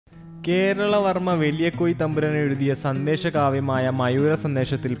കേരളവർമ്മ വലിയക്കോയി തമ്പുരാൻ എഴുതിയ സന്ദേശകാവ്യമായ മയൂര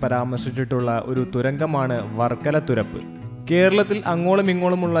സന്ദേശത്തിൽ പരാമർശിച്ചിട്ടുള്ള ഒരു തുരങ്കമാണ് വർക്കല തുരപ്പ്. കേരളത്തിൽ അങ്ങോളം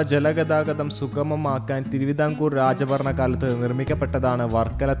ഇങ്ങോളമുള്ള ജലഗതാഗതം സുഗമമാക്കാൻ തിരുവിതാംകൂർ രാജഭരണകാലത്ത് നിർമ്മിക്കപ്പെട്ടതാണ്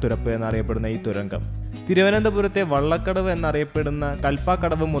വർക്കല തുരപ്പ് എന്നറിയപ്പെടുന്ന ഈ തുരങ്കം. തിരുവനന്തപുരത്തെ വള്ളക്കടവ് എന്നറിയപ്പെടുന്ന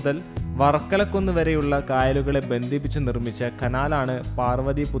കൽപ്പാക്കടവ് മുതൽ വർക്കലക്കുന്ന് വരെയുള്ള കായലുകളെ ബന്ധിപ്പിച്ച് നിർമ്മിച്ച കനാലാണ്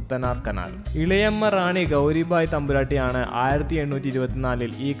പാർവതി പുത്തനാർ കനാൽ. ഇളയമ റാണി ഗൗരിബായ് തമ്പുരാട്ടിയാണ് 1824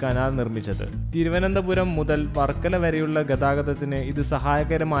 ഈ കനാൽ നിർമ്മിച്ചത്. തിരുവനന്തപുരം മുതൽ വർക്കല വരെയുള്ള ഗതാഗതത്തിന് ഇത്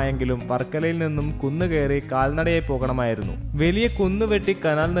സഹായകരമായെങ്കിലും വർക്കലയിൽ നിന്നും കുന്നു കയറി കാൽനടയായി പോകണമായിരുന്നു. വലിയ കുന്നു വെട്ടി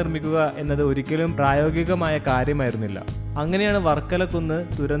കനാൽ നിർമ്മിക്കുക എന്നത് ഒരിക്കലും പ്രായോഗികമായ കാര്യമായിരുന്നില്ല. അങ്ങനെയാണ് വർക്കലക്കുന്ന്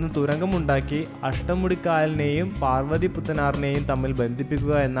തുരന്ന് തുരങ്കമുണ്ടാക്കി അഷ്ടമുടിക്കായലിനെയും പാർവതി പുത്തനാറിനെയും തമ്മിൽ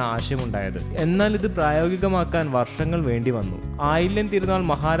ബന്ധിപ്പിക്കുക എന്ന ആശയമുണ്ടായത്. എന്നാൽ ഇത് പ്രായോഗികമാക്കാൻ വർഷങ്ങൾ വേണ്ടി വന്നു. ആയില്യം തിരുനാൾ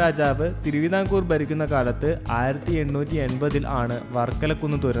മഹാരാജാവ് തിരുവിതാംകൂർ ഭരിക്കുന്ന കാലത്ത് 1880 ആണ്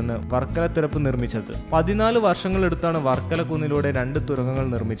വർക്കലക്കുന്ന് തുരന്ന് വർക്കല തുരപ്പ് നിർമ്മിച്ചത്. 14 വർഷങ്ങളെടുത്താണ് വർക്കലക്കുന്നിലൂടെ 2 തുരങ്കങ്ങൾ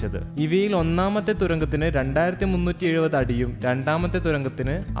നിർമ്മിച്ചത്. ഇവയിൽ ഒന്നാമത്തെ തുരങ്കത്തിന് 2370 അടിയും രണ്ടാമത്തെ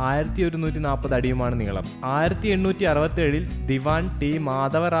തുരങ്കത്തിന് 1140 അടിയുമാണ് നീളം. 1867 ദിവാൻ ടി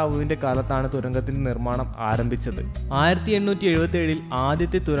മാധവറാവുവിന്റെ കാലത്താണ് തുരങ്കത്തിന്റെ നിർമ്മാണം ആരംഭിച്ചത്. 1877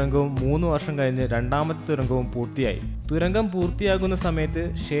 ആദ്യത്തെ തുരങ്കവും 3 വർഷം കഴിഞ്ഞ് രണ്ടാമത്തെ തുരങ്കവും പൂർത്തിയായി. തുരങ്കം പൂർത്തിയാകുന്ന സമയത്ത്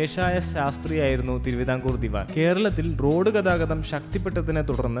ശേഷായ ശാസ്ത്രിയായിരുന്നു തിരുവിതാംകൂർ ദിവാൻ. കേരളത്തിൽ റോഡ് ഗതാഗതം ശക്തിപ്പെട്ടതിനെ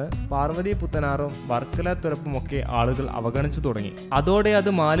തുടർന്ന് പാർവതി പുത്തനാറും വർക്കല തുരപ്പുമൊക്കെ ആളുകൾ അവഗണിച്ചു തുടങ്ങി. അതോടെ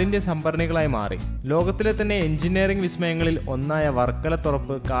അത് മാലിന്യ സംഭരണികളായി മാറി. ലോകത്തിലെ തന്നെ എഞ്ചിനീയറിംഗ് വിസ്മയങ്ങളിൽ ഒന്നായ വർക്കല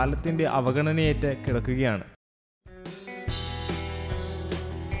തുറപ്പ് കാലത്തിന്റെ അവഗണനയേറ്റ് കിടക്കുകയാണ്.